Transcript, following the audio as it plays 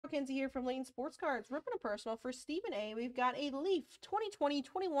Mackenzie here from Layton Sports Cards. Ripping a personal for Stephen A. We've got a Leaf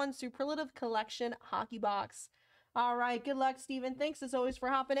 2020-21 Superlative Collection hockey box. All right, good luck, Stephen. Thanks as always for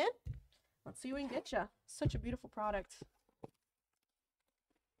hopping in. Let's see what we can get you. Such a beautiful product.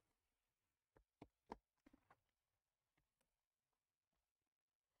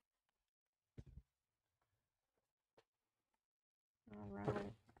 All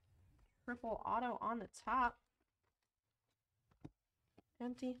right. Triple auto on the top.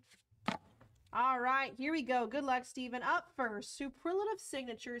 Empty. All right, here we go. Good luck, Stephen. Up first, Superlative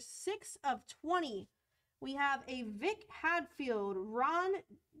Signatures, 6 of 20. We have a Vic Hadfield, Ron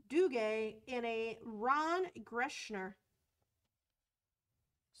Duguay, and a Ron Greshner.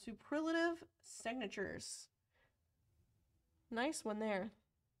 Superlative Signatures. Nice one there.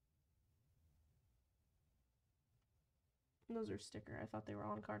 Those are sticker. I thought they were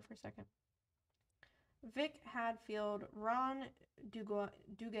on card for a second. Vic Hadfield, Ron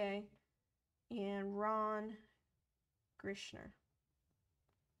Duguay, and Ron Grishner.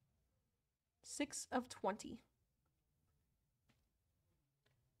 6 of 20.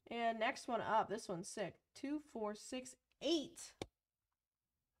 And next one up, this one's sick. 2, 4, 6, 8.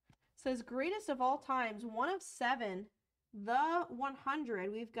 Says greatest of all times, 1 of 7. The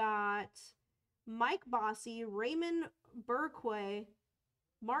 100. We've got Mike Bossy, Raymond Burquay,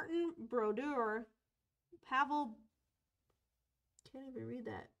 Martin Brodeur, Pavel, can't even read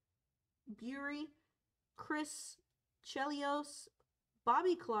that, Bury, Chris Chelios,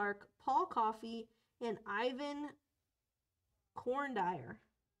 Bobby Clark, Paul Coffey, and Ivan Corndire.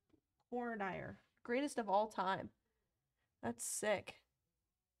 Greatest of all time. That's sick.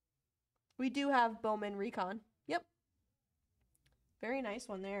 We do have Bowman Recon. Yep. Very nice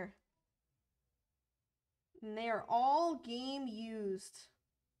one there. And they are all game used.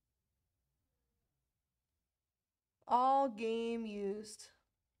 All game used.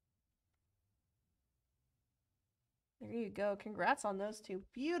 There you go. Congrats on those two.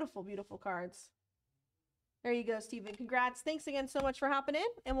 Beautiful, beautiful cards. There you go, Stephen. Congrats. Thanks again so much for hopping in,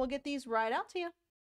 and we'll get these right out to you.